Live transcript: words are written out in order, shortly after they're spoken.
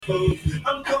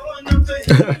I'm going up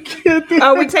to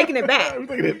Oh, we taking it back. I'm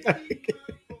taking it back.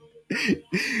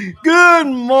 Good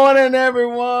morning,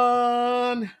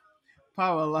 everyone.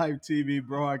 Power Life TV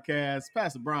broadcast.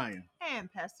 Pastor Brian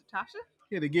And Pastor Tasha.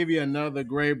 here to give you another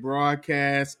great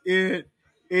broadcast. It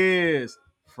is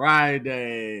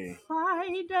Friday.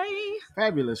 Friday.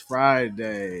 Fabulous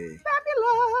Friday.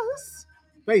 Fabulous.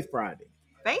 Faith Friday.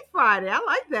 Faith Friday. I like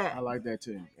I that. like that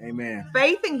too. Amen.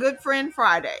 Faith and Good Friend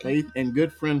Friday. Faith and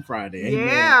Good Friend Friday. Amen.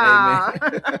 Yeah.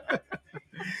 Amen.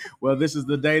 Well, this is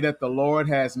the day that the Lord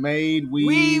has made.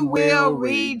 We will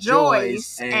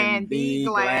rejoice and be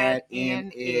glad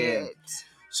in it.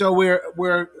 So we're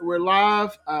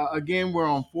live again. We're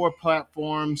on 4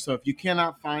 platforms. So if you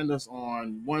cannot find us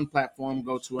on one platform,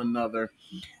 go to another.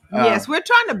 Yes, we're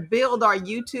trying to build our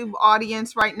YouTube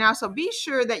audience right now. So be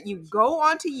sure that you go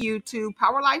onto YouTube,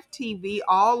 Power Life TV,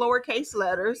 all lowercase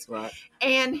letters, Right.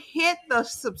 and hit the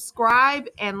subscribe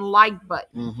and like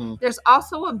button. Mm-hmm. There's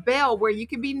also a bell where you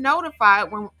can be notified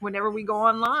whenever we go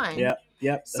online.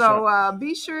 Yep. So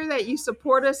be sure that you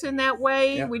support us in that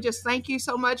way. Yep. We just thank you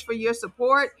so much for your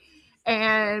support.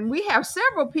 And we have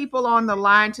several people on the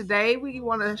line today. We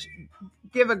want to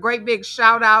give a great big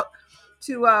shout out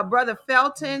to Brother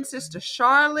Felton, Sister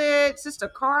Charlotte, Sister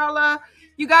Carla.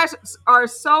 You guys are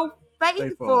so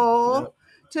faithful Yep.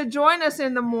 to join us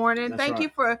in the morning. That's Thank right. you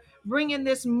for bringing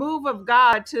this move of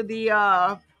God to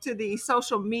the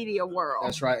social media world.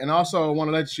 That's right. And also, I want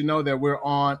to let you know that we're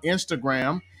on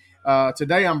Instagram.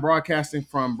 Today, I'm broadcasting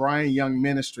from Brian Young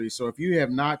Ministries. So if you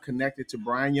have not connected to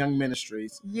Brian Young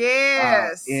Ministries,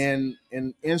 Yes. in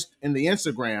the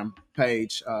Instagram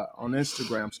page on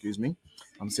Instagram, excuse me,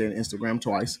 I'm saying Instagram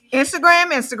twice.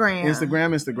 Instagram.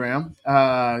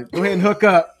 Go ahead and hook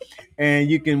up, and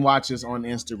you can watch us on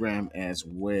Instagram as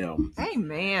well.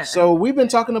 Amen. So we've been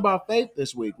talking about faith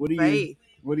this week. What do Faith.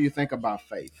 you think about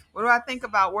faith? What do I think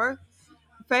about work?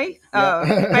 Faith?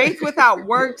 Yep. Faith without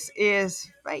works is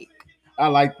fake. I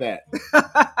like that.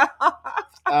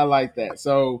 I like that.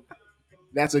 So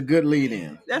that's a good lead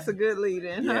in. That's a good lead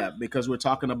in. Yeah, Huh? because we're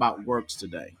talking about works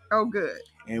today. Oh, good.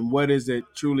 And what does it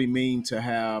truly mean to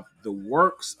have the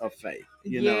works of faith?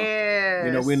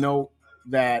 Yes. We know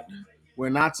that we're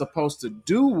not supposed to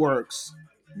do works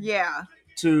Yeah.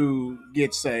 to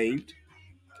get saved.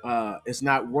 It's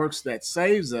not works that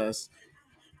saves us,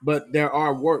 but there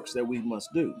are works that we must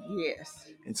do.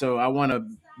 Yes. And so I want to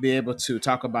be able to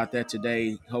talk about that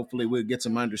today. Hopefully we'll get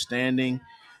some understanding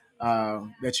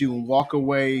that you can walk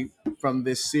away from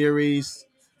this series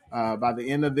by the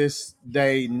end of this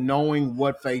day knowing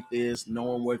what faith is,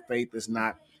 knowing what faith is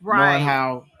not, Right. knowing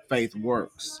how faith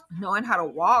works Knowing how to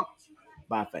walk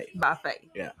by faith. by faith.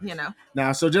 Yeah.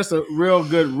 Now, so just a real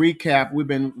good recap. We've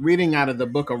been reading out of the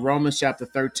book of Romans chapter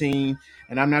 13,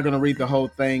 and I'm not going to read the whole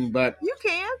thing, but you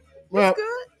can. Well, It's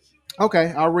good.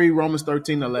 Okay, I'll read Romans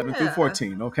 13, 11 through Yeah.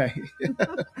 14. Okay.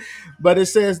 But it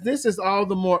says, this is all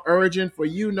the more urgent, for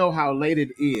you know how late it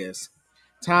is.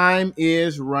 Time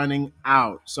is running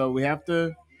out. So we have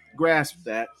to grasp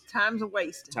that. Time's a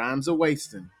wasting. Time's a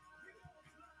wasting.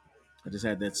 I just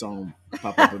had that song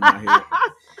pop up in my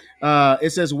head. It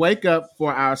says, wake up,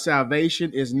 for our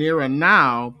salvation is nearer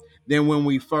now than when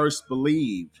we first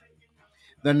believed.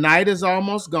 The night is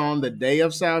almost gone. The day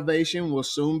of salvation will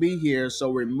soon be here.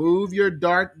 So remove your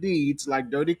dark deeds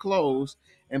like dirty clothes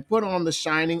and put on the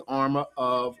shining armor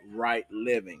of right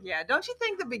living. Yeah. Don't you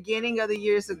think the beginning of the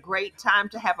year is a great time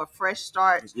to have a fresh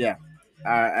start? Yeah,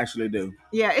 I actually do.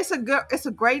 Yeah, it's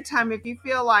a great time if you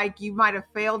feel like you might have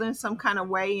failed in some kind of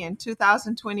way in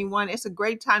 2021. It's a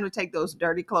great time to take those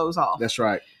dirty clothes off. That's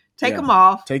right. Take them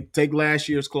off. Take last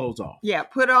year's clothes off. Yeah,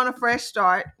 put on a fresh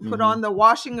start. Put on the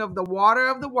washing of the water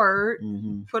of the word.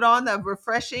 Put on the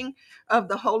refreshing of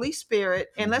the Holy Spirit,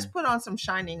 and let's put on some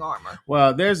shining armor.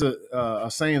 Well, there's a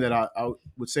saying that I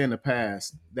would say in the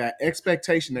past, that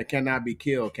expectation that cannot be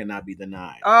killed cannot be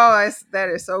denied. Oh, that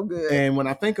is so good. And when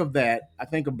I think of that, I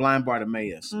think of blind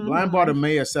Bartimaeus. Blind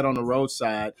Bartimaeus sat on the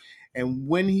roadside, and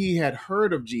when he had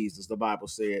heard of Jesus, the Bible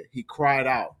said, he cried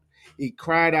out. He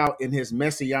cried out in his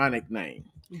messianic name.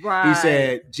 Right. He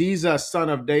said, Jesus, son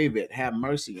of David, have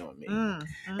mercy on me.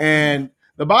 And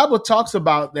the Bible talks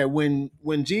about that when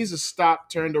Jesus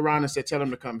stopped, turned around and said, tell him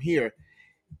to come here.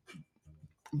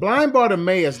 Blind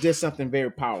Bartimaeus did something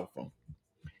very powerful.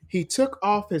 He took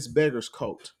off his beggar's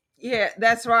coat. Yeah,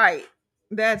 that's right.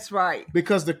 That's right.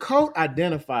 Because the coat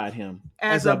identified him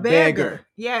as a beggar.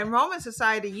 Yeah, in Roman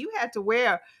society, you had to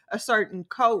wear a certain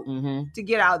coat to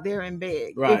get out there and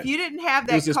beg. Right. If you didn't have It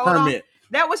that was his coat permit. on,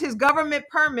 that was his government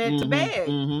permit to beg.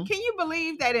 Mhm. Can you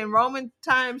believe that in Roman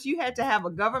times you had to have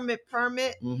a government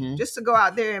permit Mhm. just to go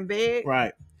out there and beg?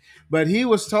 Right. But he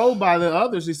was told by the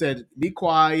others, he said, be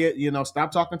quiet,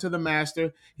 stop talking to the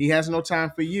master. He has no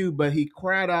time for you. But he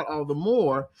cried out all the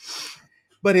more.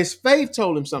 But his faith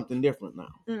told him something different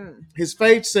now. His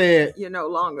faith said, You're no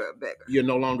longer a beggar. you're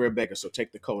no longer a beggar, so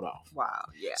take the coat off. Wow.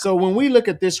 Yeah. So when we look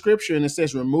at this scripture and it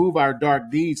says, remove our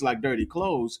dark deeds like dirty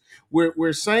clothes,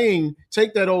 we're saying,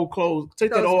 take that old clothes,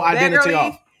 take that old identity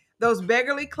off. Those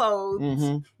beggarly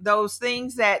clothes, those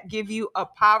things that give you a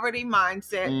poverty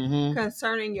mindset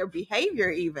concerning your behavior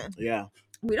even. Yeah.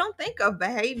 We don't think of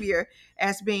behavior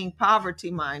as being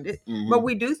poverty minded, but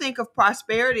we do think of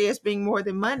prosperity as being more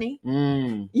than money,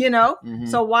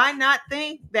 So why not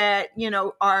think that,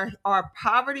 our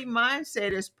poverty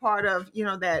mindset is part of,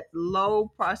 that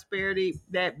low prosperity,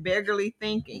 that beggarly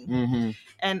thinking.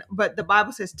 But the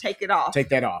Bible says, take it off. Take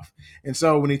that off. And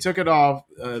so when he took it off,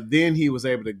 then he was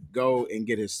able to go and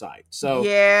get his sight. So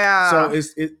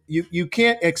you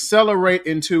can't accelerate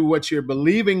into what you're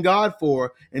believing God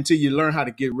for until you learn how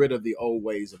to get rid of the old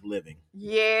ways of living.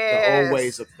 The old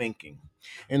ways of thinking.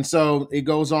 And so it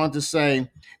goes on to say,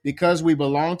 because we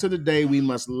belong to the day, we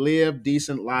must live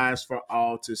decent lives for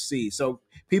all to see. So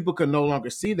people could no longer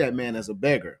see that man as a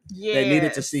beggar. They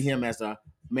needed to see him as a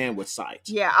man with sight.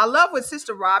 Yeah, I love what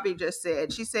Sister Robbie just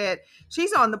said. She said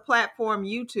she's on the platform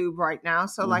YouTube right now.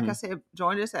 So like I said,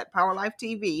 join us at Power Life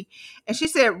TV. And she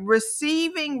said,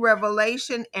 receiving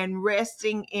revelation and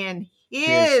resting in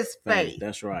his faith.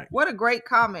 That's right. What a great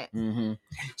comment.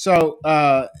 So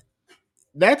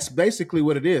that's basically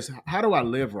what it is. How do I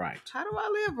live right? How do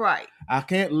I live right? I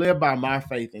can't live by my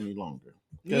faith any longer.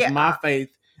 Because my faith,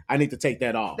 I need to take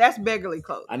that off. That's beggarly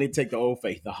clothes. I need to take the old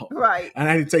faith off. Right. And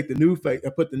I need to take the new faith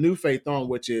and put the new faith on,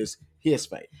 which is his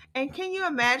faith. And can you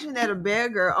imagine that a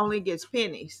beggar only gets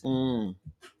pennies?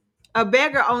 A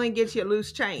beggar only gets you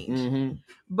loose change.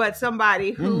 But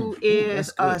somebody who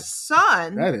is a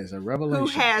son, that is a revelation,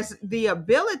 who has the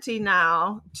ability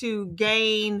now to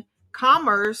gain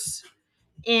commerce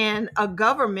in a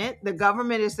government. The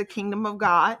government is the kingdom of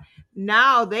God.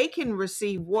 Now they can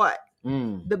receive what?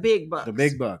 The big bucks. The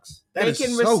big bucks. They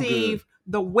can receive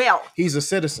the wealth. He's a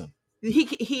citizen.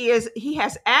 He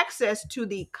has access to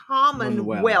the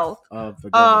commonwealth of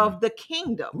the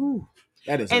kingdom. Ooh,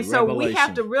 that is and so we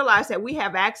have to realize that we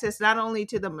have access not only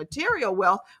to the material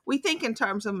wealth. We think in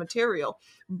terms of material,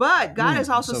 but God is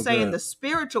also saying the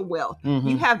spiritual wealth.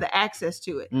 You have the access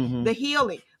to it. The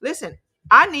healing. Listen,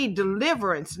 I need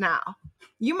deliverance now.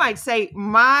 You might say,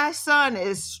 my son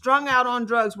is strung out on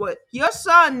drugs. Well, your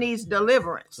son needs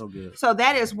deliverance. So good. So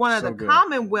that is one of the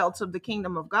commonwealths of the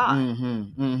kingdom of God.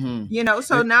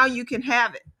 So now you can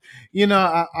have it.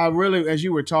 I really, as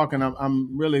you were talking,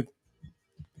 I'm really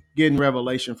getting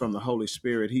revelation from the Holy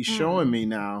Spirit. He's showing me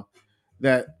now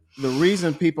that the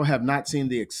reason people have not seen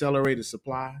the accelerated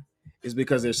supply is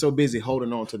because they're so busy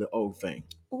holding on to the old thing.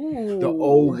 The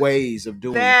old ways of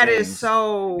doing that things. Is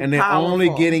so and they're powerful. Only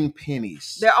getting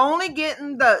pennies. They're only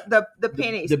getting the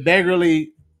pennies. The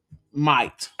beggarly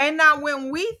might. And now when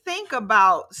we think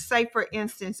about, say for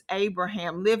instance,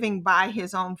 Abraham living by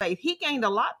his own faith, he gained a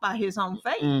lot by his own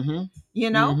faith.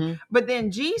 But then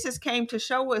Jesus came to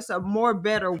show us a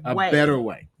better way. A better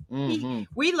way.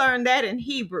 We learned that in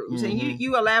Hebrews, and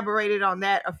you elaborated on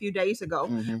that a few days ago.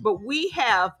 But we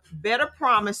have better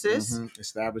promises,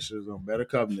 established on better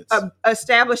covenants,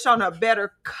 established on a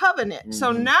better covenant.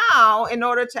 So now, in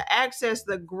order to access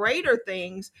the greater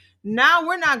things, now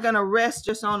we're not going to rest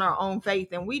just on our own faith,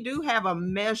 and we do have a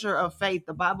measure of faith.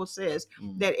 The Bible says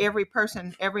that every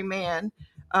person, every man,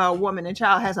 woman and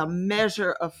child has a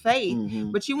measure of faith,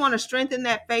 but you want to strengthen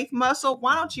that faith muscle.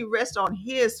 Why don't you rest on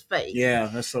his faith? Yeah,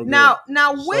 that's so good.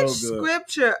 Now, which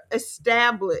scripture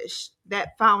established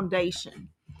that foundation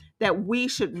that we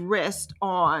should rest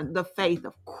on the faith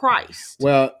of Christ?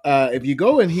 Well, if you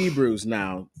go in Hebrews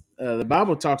now, the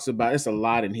Bible talks about, it's a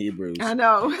lot in Hebrews. I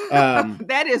know.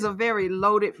 That is a very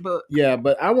loaded book. Yeah,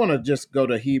 but I want to just go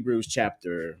to Hebrews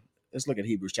chapter. Let's look at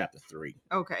Hebrews chapter 3.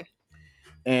 Okay.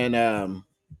 And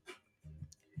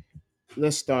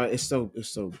let's start. It's so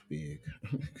big.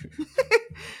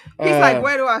 He's like,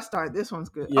 where do I start? This one's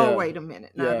good. Yeah, oh, wait a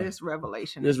minute. Now this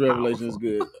revelation. This revelation is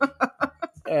good.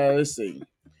 Let's see.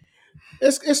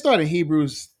 Let's start in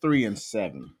Hebrews 3 and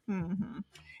 7.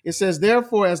 It says,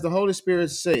 therefore, as the Holy Spirit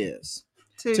says,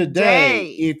 today,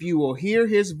 if you will hear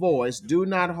his voice, do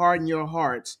not harden your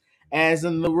hearts as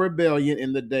in the rebellion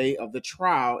in the day of the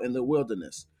trial in the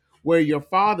wilderness, where your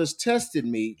fathers tested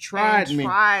me, tried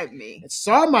me, and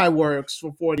saw my works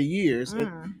for 40 years.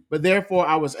 But therefore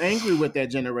I was angry with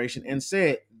that generation and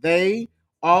said, they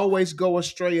always go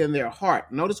astray in their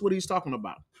heart. Notice what he's talking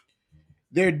about.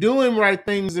 They're doing right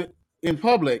things in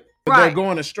public, but they're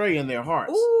going astray in their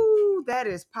hearts. Ooh. Ooh, that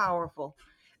is powerful.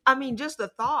 I mean, just the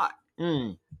thought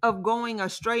Mm. of going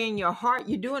astray in your heart,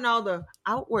 you're doing all the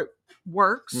outward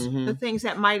works, the Mhm. things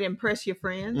that might impress your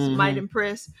friends, might Mhm.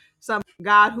 impress some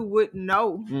God who wouldn't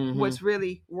know Mhm. what's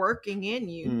really working in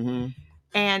you, Mhm.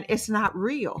 and it's not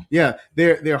real. Yeah,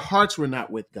 their hearts were not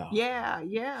with God. Yeah,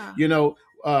 yeah. You know,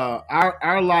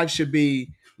 our life should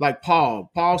be like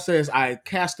Paul. Paul says, "I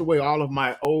cast away all of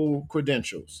my old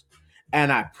credentials,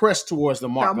 and I press towards the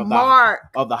The mark mark.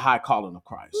 of the high calling of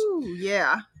Christ." Ooh,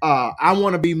 yeah. I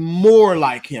want to be more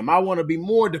like Him. I want to be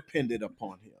more dependent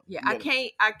upon Him. Yeah, You know,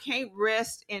 I can't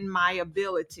rest in my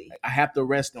ability. I have to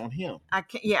rest on Him. I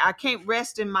can't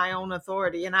rest in my own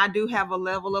authority. And I do have a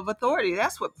level of authority.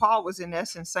 That's what Paul was in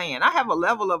essence saying. I have a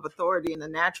level of authority in the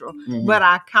natural, Mhm. but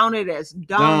I count it as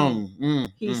dung,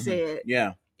 he Mhm. said,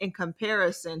 Yeah, in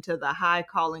comparison to the high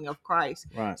calling of Christ.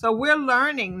 right. So we're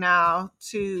learning now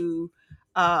to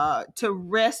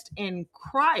rest in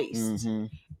Christ, Mhm.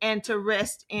 and to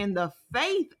rest in the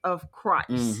faith of Christ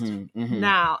Mhm. Mhm.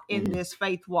 now in Mhm. this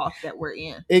faith walk that we're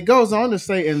in. It goes on to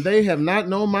say, "And they have not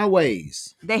known my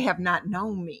ways." They have not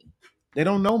known me. They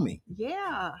don't know me.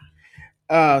 Yeah.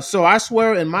 So I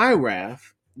swear in my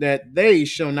wrath that they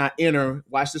shall not enter,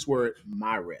 watch this word,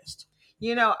 my rest.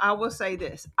 You know, I will say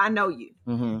this. I know you.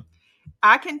 Mm-hmm.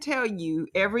 I can tell you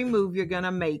every move you're going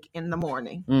to make in the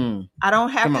morning. Mm. I don't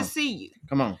have Come to on. see you.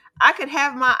 Come on. I could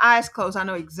have my eyes closed. I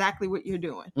know exactly what you're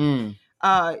doing. Mm.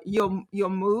 You'll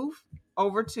move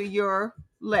over to your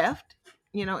left,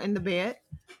 in the bed,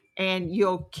 and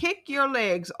you'll kick your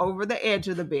legs over the edge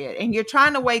of the bed, and you're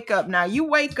trying to wake up. Now you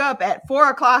wake up at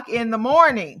 4:00 in the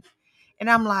morning, and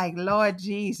I'm like, Lord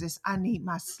Jesus, I need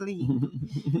my sleep.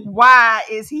 Why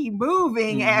is he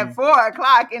moving at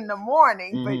 4:00 in the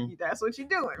morning? But that's what you're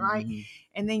doing, right?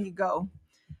 And then you go,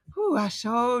 whew, I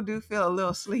sure do feel a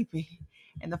little sleepy.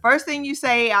 And the first thing you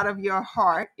say out of your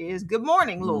heart is, good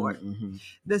morning, Lord. Mm-hmm.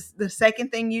 The second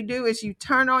thing you do is you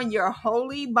turn on your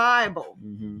holy Bible.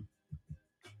 Mm-hmm.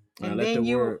 And then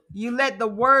you let the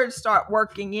word start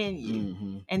working in you.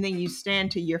 Mm-hmm. And then you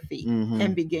stand to your feet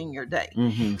and begin your day.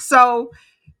 Mm-hmm. So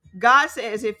God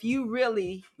says, if you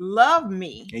really love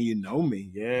me, and you know me,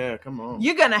 yeah, come on,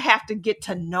 you're going to have to get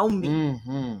to know me.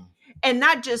 Mm-hmm. And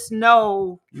not just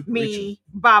know You me preaching.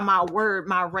 by my word,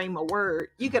 my rhema word.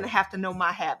 You're going to have to know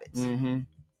my habits. Mm-hmm.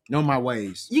 Know my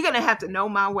ways. You're going to have to know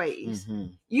my ways. Mm-hmm.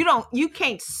 You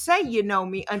can't say you know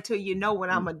me until you know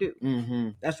what I'm going to do. Mm-hmm.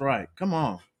 That's right. Come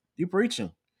on. You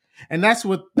preaching. And that's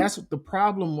what the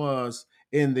problem was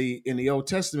in the Old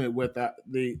Testament with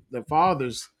the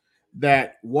fathers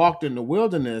that walked in the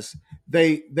wilderness.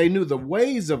 They knew the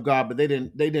ways of God, but they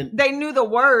knew the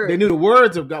word. They knew the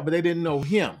words of God, but they didn't know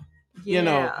Him. Yeah. You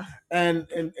know,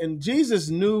 and Jesus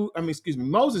knew.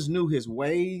 Moses knew His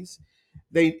ways.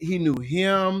 He knew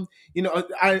Him. You know,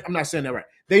 I'm not saying that right.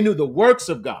 They knew the works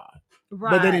of God,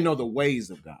 right, but they didn't know the ways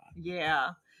of God. Yeah.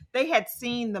 They had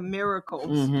seen the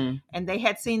miracles and they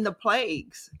had seen the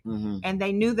plagues, and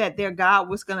they knew that their God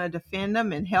was going to defend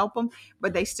them and help them,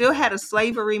 but they still had a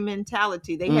slavery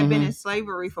mentality. They had been in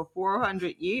slavery for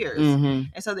 400 years.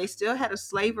 And so they still had a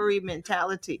slavery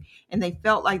mentality, and they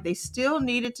felt like they still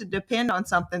needed to depend on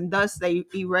something. Thus, they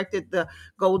erected the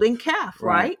golden calf,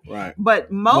 right? Right.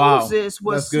 But Moses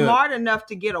was smart enough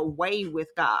to get away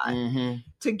with God,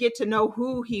 to get to know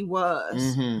who He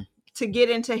was, to get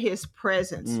into His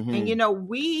presence. And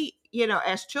we,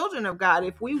 as children of God,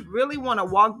 if we really want to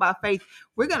walk by faith,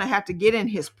 we're going to have to get in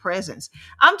His presence.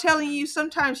 I'm telling you,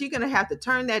 sometimes you're going to have to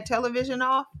turn that television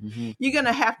off. You're going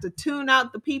to have to tune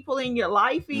out the people in your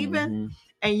life even.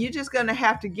 And you're just going to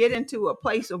have to get into a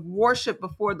place of worship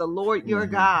before the Lord your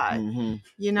God.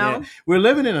 Yeah. We're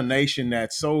living in a nation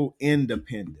that's so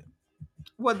independent.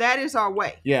 Well, that is our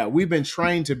way. Yeah, we've been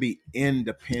trained to be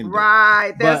independent.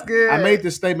 Right, that's good. I made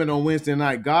this statement on Wednesday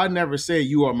night. God never said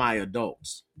you are my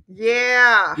adults.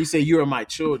 Yeah. He said you are my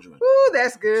children. Ooh,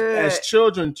 that's good. As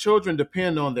children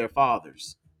depend on their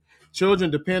fathers. Children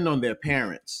depend on their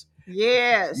parents.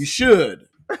 Yes. You should.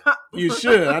 You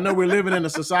should. I know we're living in a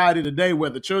society today where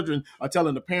the children are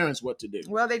telling the parents what to do.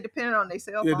 Well, they depended on their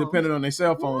cell phones. They're dependent on their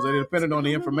cell phones. They're dependent on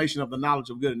the information of the knowledge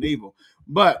of good and evil.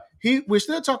 But we're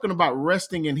still talking about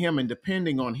resting in Him and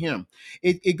depending on Him.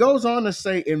 It goes on to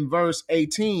say in verse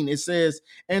 18, it says,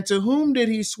 "And to whom did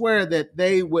He swear that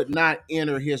they would not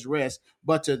enter His rest,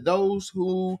 but to those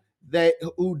who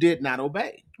did not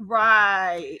obey?"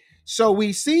 Right. So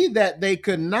we see that they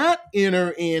could not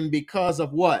enter in because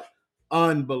of what?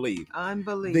 Unbelief.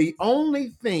 The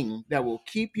only thing that will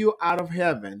keep you out of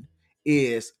heaven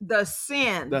is the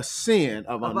sin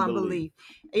of unbelief.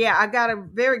 Yeah, I got a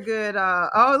very good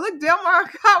oh, look,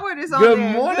 Delmar Howard is on Good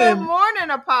there. morning. Good morning,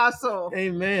 Apostle.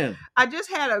 Amen. I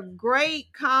just had a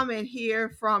great comment here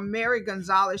from Mary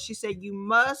Gonzalez. She said, you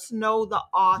must know the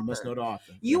author. You must know the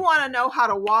author. You want to know how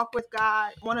to walk with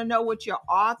God, want to know what you're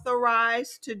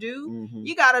authorized to do. Mhm.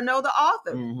 You got to know the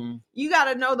author. Mhm. You got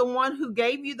to know the one who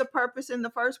gave you the purpose in the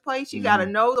first place. You Mhm. got to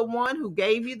know the one who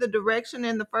gave you the direction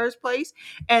in the first place.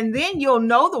 And then you'll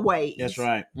know the ways. That's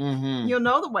right. Mhm. You'll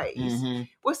know the ways. Mhm.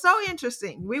 What's so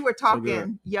interesting, we were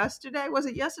talking yesterday. Was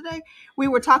it yesterday? We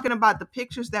were talking about the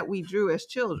pictures that we drew as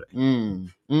children.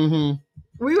 Mhm.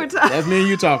 We were talking. That's me and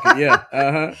you talking. Yeah.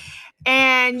 Uh-huh.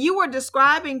 And you were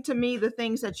describing to me the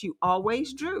things that you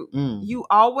always drew. Mm. You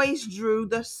always drew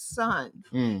the sun.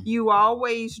 Mm. You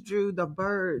always drew the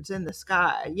birds in the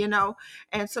sky, you know?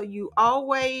 And so you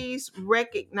always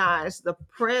recognize the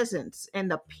presence and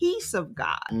the peace of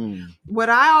God. Mm.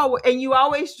 And you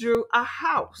always drew a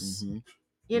house, Mhm.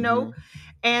 you know? Mhm.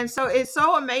 And so it's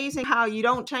so amazing how you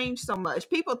don't change so much.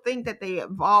 People think that they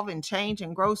evolve and change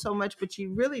and grow so much, but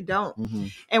you really don't.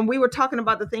 Mhm. And we were talking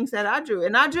about the things that I drew,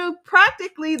 and I drew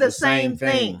practically the same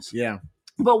thing. things. Yeah.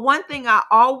 But one thing I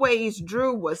always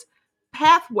drew was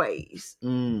pathways.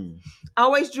 Mm. I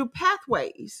always drew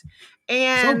pathways.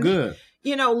 And So good.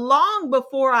 you know, long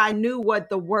before I knew what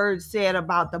the word said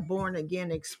about the born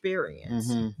again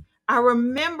experience, Mhm. I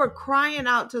remember crying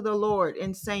out to the Lord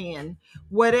and saying,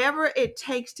 whatever it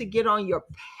takes to get on your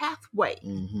pathway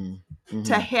Mhm. Mhm.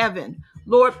 to heaven,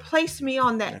 Lord, place me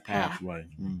on that path. pathway.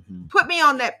 Mhm. Put me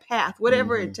on that path,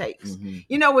 whatever it Mhm. takes. Mhm.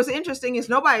 You know, what's interesting is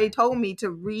nobody told me to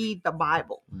read the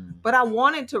Bible, Mhm. but I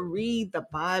wanted to read the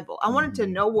Bible. I wanted to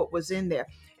Mhm. know what was in there.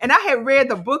 And I had read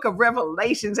the book of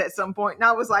Revelations at some point, and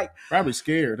I was like, Probably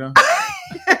scared, huh?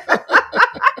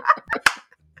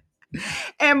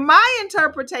 and my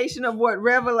interpretation of what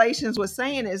Revelations was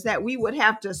saying is that we would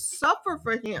have to suffer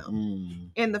for him Mm.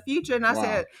 in the future. And I Wow.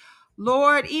 said,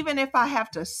 Lord, even if I have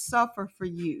to suffer for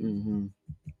you, Mhm.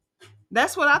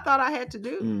 that's what I thought I had to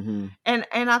do. Mhm.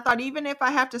 And I thought, even if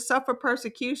I have to suffer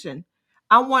persecution,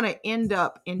 I want to end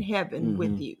up in heaven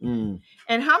with Mhm. you. Mm.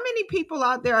 And how many people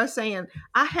out there are saying,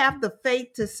 I have the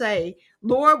faith to say,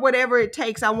 Lord, whatever it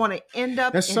takes, I want to end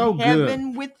up That's in so good.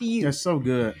 heaven with you. That's so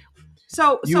good.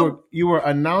 So You were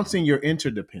announcing your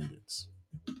interdependence.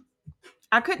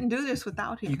 I couldn't do this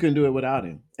without him. You couldn't do it without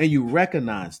him, and you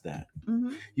recognize that.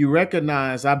 Mhm. You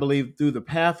recognize, I believe, through the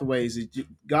pathways that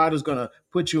God is going to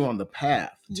put you on the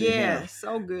path to Him. Yes,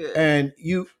 so good. And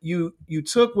you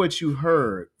took what you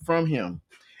heard from Him,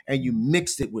 and you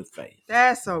mixed it with faith.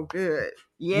 That's so good.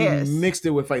 Yes. You mixed it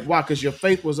with faith. Why? Because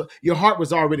your heart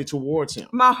was already towards Him.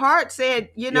 My heart said,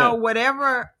 you know, Yeah.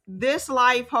 whatever this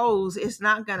life holds, it's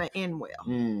not going to end well.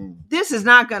 Mm. This is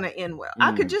not going to end well.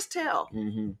 I could Mm. just tell,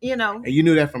 Mhm. you know. And you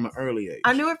knew that from an early age.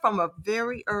 I knew it from a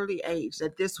very early age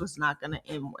that this was not going to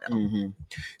end well. Mhm.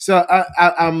 So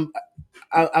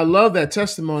I love that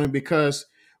testimony, because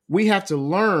we have to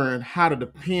learn how to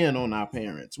depend on our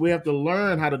parents. We have to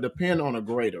learn how to depend on a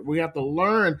greater. We have to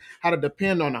learn how to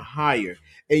depend on a higher.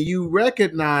 And you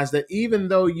recognize that even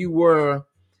though you were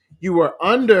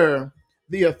under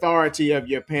the authority of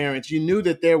your parents, you knew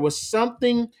that there was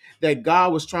something that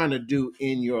God was trying to do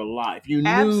in your life.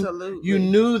 Absolutely. You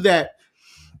knew that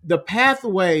the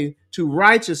pathway to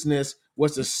righteousness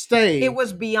was to stay. It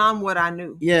was beyond what I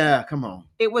knew. Yeah, come on.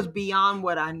 It was beyond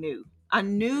what I knew. I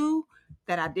knew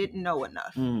that I didn't know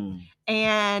enough. Mm.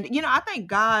 And, you know, I thank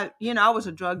God, you know, I was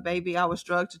a drug baby. I was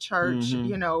drugged to church, Mhm.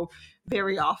 you know,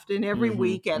 very often, every Mhm.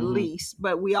 week at Mhm. least.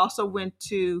 But we also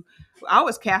I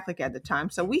was Catholic at the time.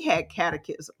 So we had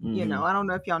catechism, you Mhm. know. I don't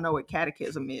know if y'all know what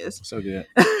catechism is. So good.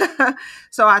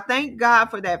 So I thank God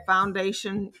for that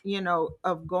foundation, you know,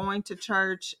 of going to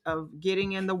church, of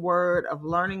getting in the word, of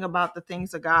learning about the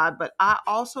things of God. But I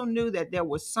also knew that there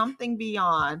was something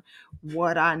beyond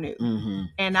what I knew. Mhm.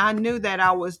 And I knew that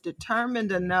I was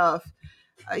determined enough,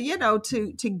 you know,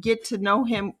 to get to know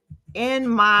him in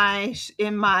my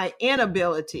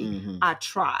inability. Mhm. I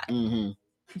tried, Mhm.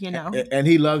 you know. And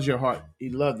He loves your heart. He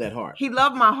loved that heart. He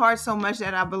loved my heart so much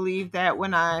that I believe that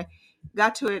when I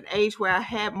got to an age where I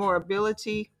had more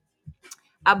ability,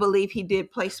 I believe he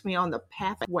did place me on the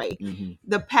pathway, Mhm.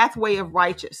 the pathway of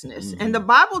righteousness. Mhm. And the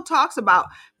Bible talks about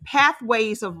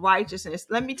pathways of righteousness.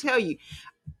 Let me tell you,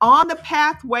 on the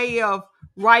pathway of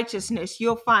righteousness,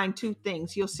 you'll find two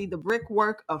things. You'll see the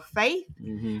brickwork of faith,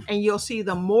 Mhm. and you'll see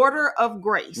the mortar of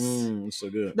grace. So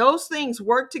good. Those things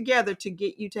work together to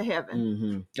get you to heaven.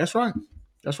 Mhm. That's right.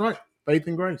 That's right. Faith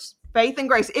and grace. Faith and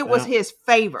grace. It was Yeah. his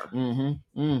favor. Mhm.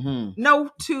 Mhm. No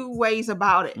two ways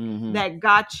about it Mhm. that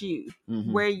got you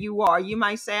Mhm. where you are. You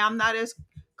might say, I'm not as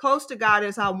close to God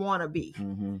as I want to be.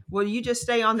 Mm-hmm. Well, you just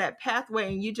stay on that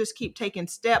pathway and you just keep taking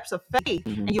steps of faith,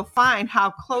 Mm-hmm. and you'll find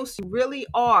how close you really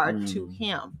are to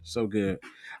Him. So good.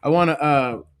 I want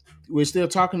to. We're still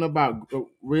talking about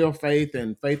real faith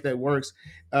and faith that works.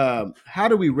 How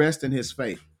do we rest in His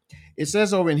faith? It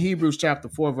says over in Hebrews chapter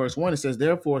 4, verse 1, it says,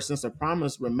 therefore, since a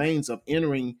promise remains of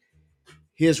entering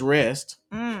His rest,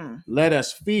 let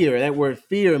us fear. That word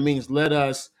fear means let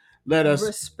us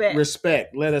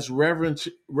respect. Let us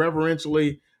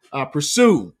reverentially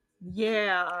pursue.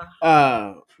 Yeah.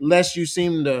 Lest you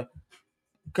seem to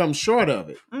come short of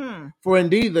it. For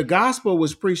indeed the gospel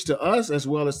was preached to us as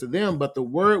well as to them, but the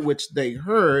word which they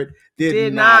heard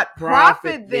did not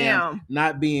profit them,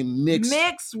 not being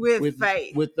mixed with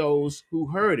faith with those who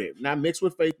heard it, not mixed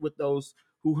with faith with those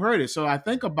who heard it. So I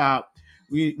think about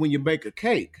when you bake a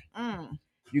cake,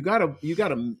 you gotta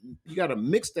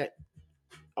mix that,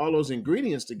 all those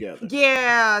ingredients together.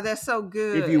 Yeah, that's so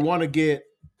good. If you want to get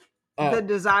the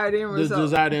desired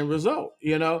end result,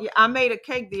 you know. Yeah, I made a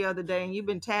cake the other day, and you've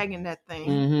been tagging that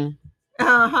thing.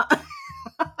 Mm-hmm.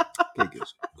 Cake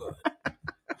is good.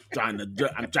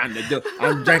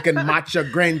 I'm drinking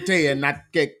matcha green tea, and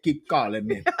that cake keep calling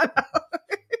me.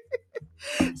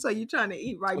 So you're trying to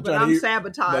eat right, but I'm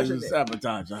sabotaging it.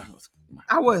 Sabotage.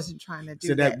 I wasn't trying to do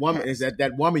that. So that woman is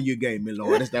that woman you gave me,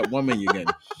 Lord. It's that woman you gave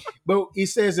me. But he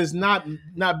says it's not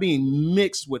being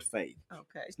mixed with faith.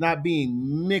 Okay. It's not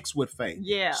being mixed with faith.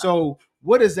 Yeah. So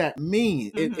what does that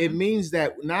mean? It means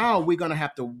that now we're going to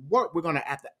have to work. We're going to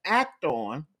have to act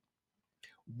on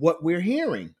what we're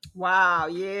hearing. Wow.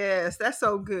 Yes, that's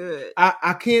so good.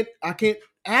 I can't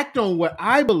act on what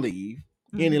I believe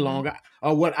any longer,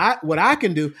 or what I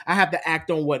can do. I have to act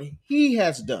on what He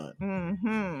has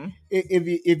done.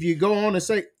 If you go on and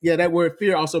say, yeah, that word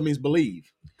fear also means believe.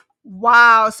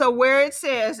 Wow. So where it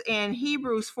says in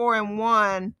Hebrews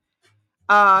 4:1,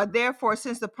 therefore,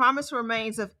 since the promise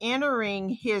remains of entering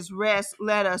His rest,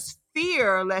 let us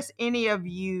fear lest any of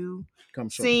you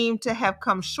seem to have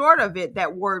come short of it.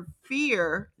 That word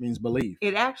fear means believe.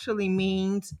 It actually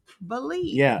means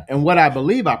believe. Yeah, and what I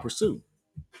believe, I pursue.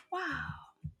 Wow.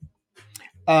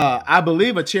 I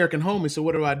believe a chair can hold me, so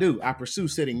what do? I pursue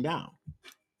sitting down.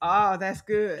 Oh, that's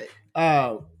good.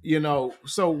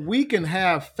 So we can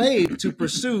have faith to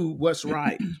pursue what's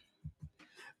right.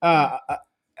 I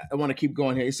want to keep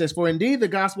going here. It says, for indeed the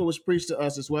gospel was preached to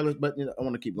us as well as, but I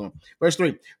want to keep going. Verse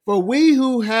 3, for we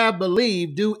who have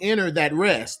believed do enter that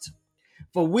rest.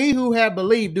 For we who have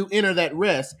believed do enter that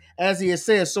rest. As he has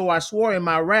said, so I swore in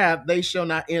my wrath, they shall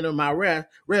not enter my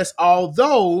rest,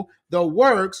 although the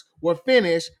works were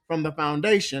finished from the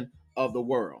foundation of the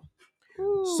world.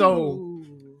 Ooh. So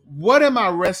what am I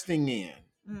resting in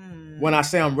when I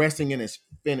say I'm resting in His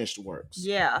finished works?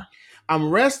 Yeah. I'm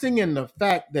resting in the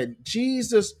fact that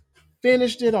Jesus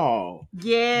finished it all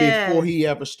before He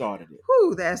ever started it.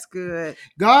 Whew, that's good.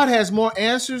 God has more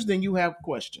answers than you have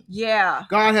questions. Yeah.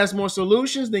 God has more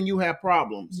solutions than you have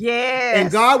problems. Yes.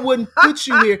 And God wouldn't put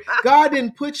you here. God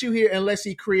didn't put you here unless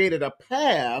He created a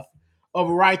path of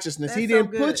righteousness. He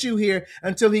didn't put you here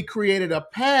until He created a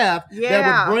path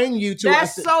that would bring you to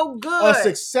a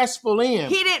successful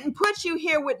end. He didn't put you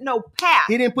here with no path.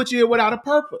 He didn't put you here without a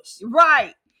purpose.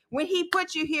 Right. When He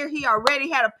put you here, He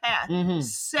already had a path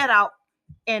set out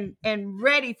and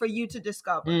ready for you to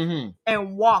discover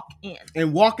and walk in.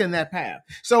 And walk in that path.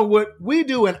 So what we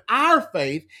do in our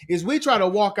faith is we try to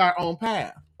walk our own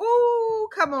path. Ooh,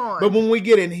 come on. But when we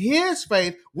get in His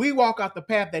faith, we walk out the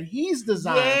path that He's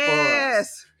designed for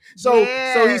us. So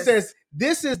He says,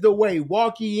 this is the way,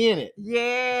 walk ye in it.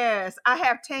 Yes. I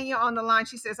have Tanya on the line.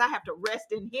 She says, I have to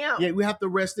rest in Him. Yeah, we have to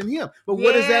rest in Him. But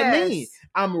what does that mean?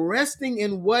 I'm resting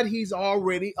in what He's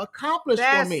already accomplished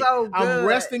for me. So good. I'm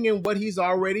resting in what He's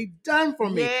already done for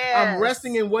me. Yes. I'm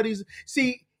resting in what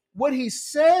what He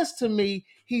says to me,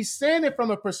 He's saying it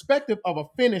from a perspective of a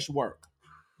finished work.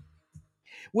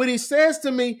 What He says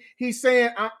to me, He's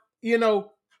saying,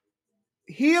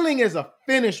 healing is a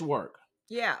finished work.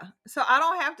 Yeah. So I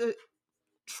don't have to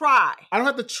try. I don't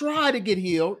have to try to get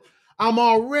healed. I'm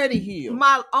already healed.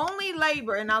 My only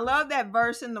labor, and I love that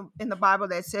verse in the Bible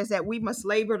that says that we must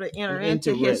labor to enter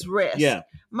into His rest. Yeah.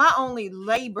 My only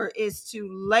labor is to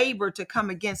labor to come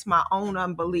against my own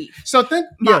unbelief. So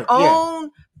my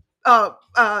own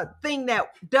thing that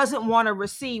doesn't want to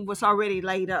receive what's already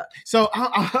laid up. So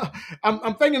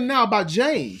I'm thinking now about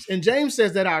James, and James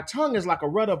says that our tongue is like a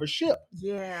rudder of a ship.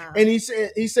 Yeah. And he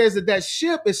says that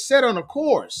ship is set on a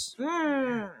course.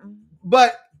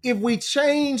 But if we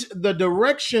change the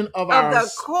direction of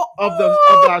of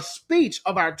our speech,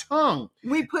 of our tongue,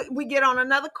 we get on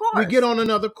another course. We get on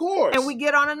another course. And we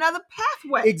get on another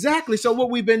pathway. Exactly. So what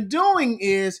we've been doing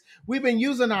is we've been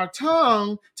using our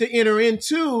tongue to enter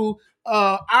into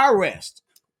our rest.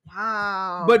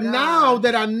 Wow. But now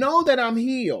that I know that I'm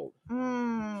healed,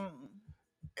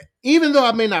 even though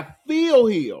I may not feel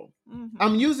healed,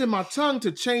 I'm using my tongue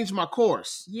to change my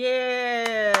course.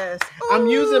 Yes. I'm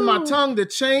using my tongue to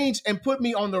change and put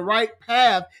me on the right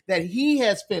path that he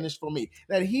has finished for me,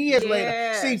 that he has laid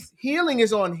out. See, healing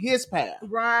is on his path.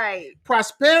 Right.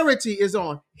 Prosperity is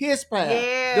on his path.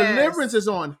 Yes. Deliverance is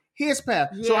on his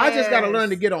path. Yes. So I just got to learn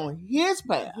to get on his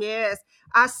path. Yes,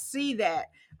 I see that.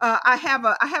 I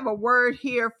have a word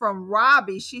here from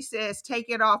Robbie. She says, take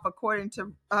it off according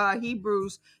to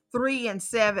Hebrews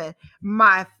 3:7.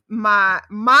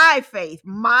 My faith,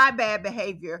 my bad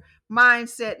behavior,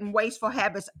 mindset, and wasteful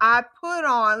habits. I put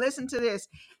on, listen to this,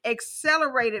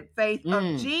 accelerated faith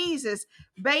of Jesus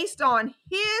based on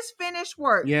his finished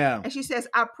work. Yeah. And she says,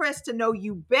 I press to know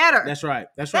you better. That's right.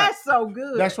 That's so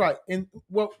good. That's right. And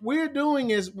what we're doing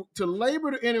is to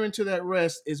labor to enter into that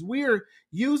rest is we're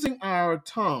using our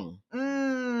tongue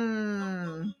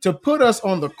to put us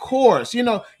on the course. You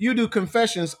know, you do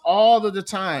confessions all of the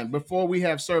time before we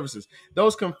have services.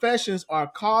 Those confessions are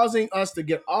causing us to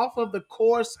get off of the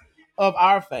course of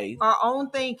our faith, our own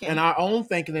thinking, and in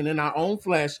our own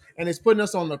flesh, and it's putting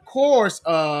us on the course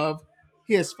of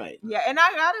his faith. Yeah, and I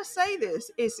gotta say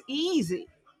this, it's easy.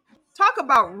 Talk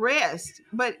about rest,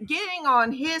 but getting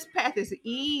on his path is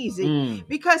easy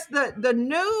because the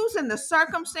news and the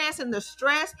circumstance and the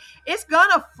stress, it's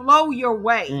gonna flow your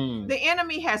way. The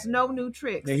enemy has no new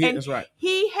tricks. That's right.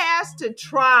 He has to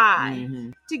try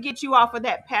to get you off of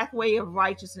that pathway of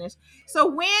righteousness. So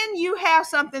when you have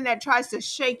something that tries to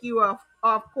shake you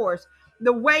off course,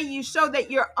 the way you show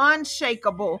that you're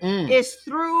unshakable is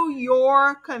through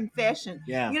your confession.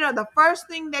 Yeah. You know, the first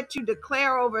thing that you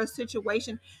declare over a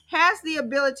situation has the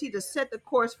ability to set the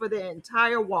course for the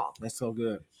entire walk. That's so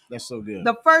good. That's so good.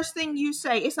 The first thing you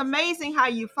say, it's amazing how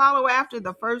you follow after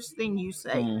the first thing you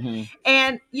say.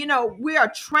 And, you know, we are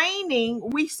training.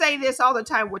 We say this all the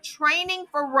time. We're training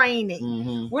for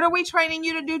reigning. What are we training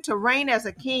you to do? To reign as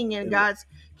a king in God's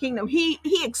kingdom. He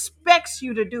expects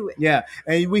you to do it. Yeah.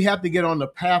 And we have to get on the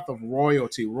path of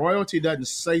royalty. Royalty doesn't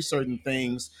say certain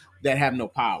things that have no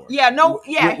power. Yeah, no,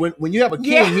 yeah. When you have a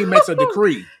king, he makes a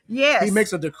decree. Yes. He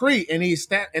makes a decree, and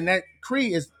and that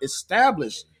decree is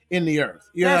established in the earth.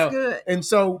 That's good. And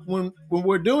so when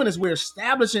we're doing this, we're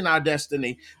establishing our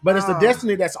destiny, but it's the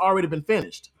destiny that's already been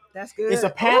finished. That's good. It's a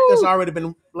path that's already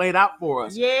been laid out for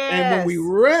us. Yes. And when we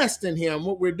rest in him,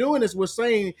 what we're doing is we're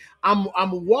saying, I'm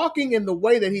walking in the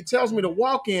way that he tells me to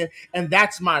walk in, and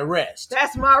that's my rest.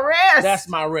 That's my rest. That's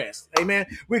my rest. Amen.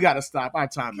 We got to stop. Our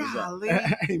time is up.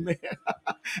 Amen.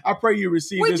 I pray you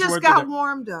receive this word today. We just got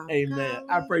warmed up. Amen. Golly.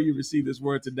 I pray you receive this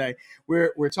word today.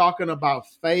 We're talking about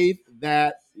faith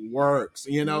that works,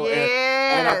 you know.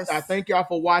 Yes. And I thank y'all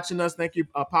for watching us. Thank you,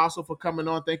 Apostle, for coming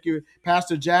on. Thank you,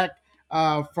 Pastor Jack,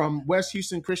 from West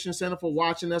Houston Christian Center, for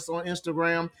watching us on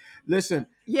Instagram. Listen.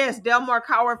 Yes, Delmar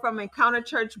Coward from Encounter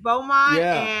Church Beaumont,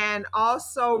 and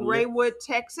also Raywood,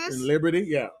 Texas. And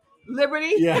Liberty,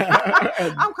 Liberty?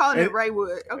 Yeah. I'm calling it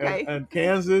Raywood. Okay. And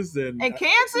Kansas. And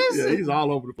Kansas? Yeah, he's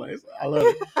all over the place. I love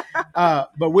it.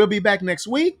 But we'll be back next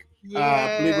week. Yes.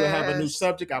 I believe we'll have a new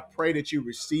subject. I pray that you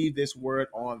receive this word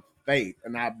on faith.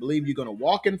 And I believe you're going to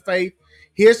walk in faith,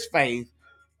 his faith,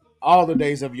 all the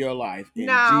days of your life in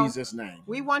Jesus' name.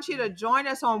 We want you to join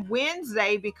us on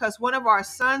Wednesday because one of our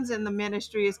sons in the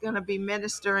ministry is going to be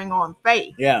ministering on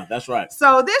faith. Yeah, that's right.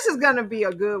 So this is going to be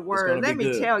a good word. Let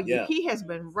me tell you, yeah. He has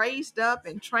been raised up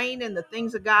and trained in the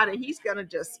things of God, and he's going to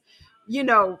just, you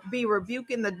know, be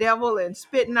rebuking the devil and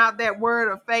spitting out that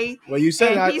word of faith. Well, you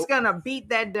said he's going to beat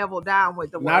that devil down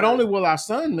with the word. Not only will our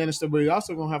son minister, but we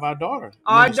also going to have our daughter.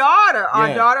 Our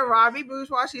daughter, Robbie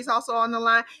Bourgeois, she's also on the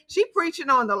line. She preaching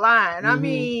on the line. I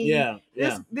mean,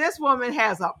 this woman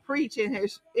has a preach in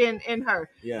her.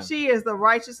 Yeah. She is the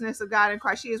righteousness of God in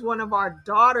Christ. She is one of our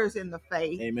daughters in the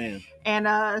faith. Amen.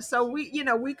 And so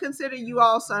we consider you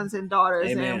all sons and daughters.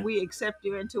 Amen. And we accept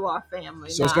you into our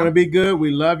family. So it's going to be good.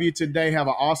 We love you today. Have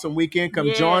an awesome weekend.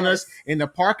 Come join us in the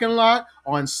parking lot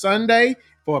on Sunday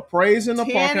for praise in the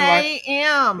parking lot. 10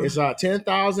 a.m. It's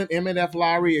 10,000 M&F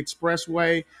Lowry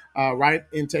Expressway, right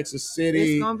in Texas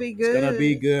City. It's gonna be good. It's gonna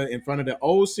be good in front of the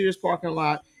old Sears parking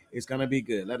lot. It's gonna be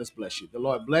good. Let us bless you. The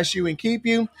Lord bless you and keep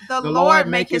you. The Lord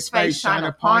make his face shine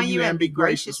upon you and be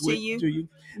gracious to you.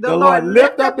 The Lord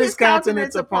lift up his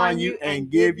countenance upon you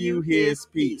and give you his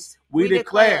peace. we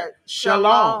declare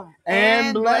shalom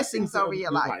and blessings over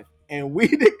your life. And we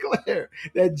declare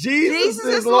that Jesus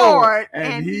is Lord,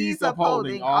 and he's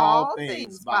upholding all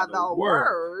things by the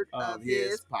word of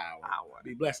his power.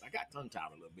 Be blessed. I got tongue tied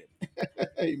a little bit.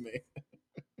 Amen.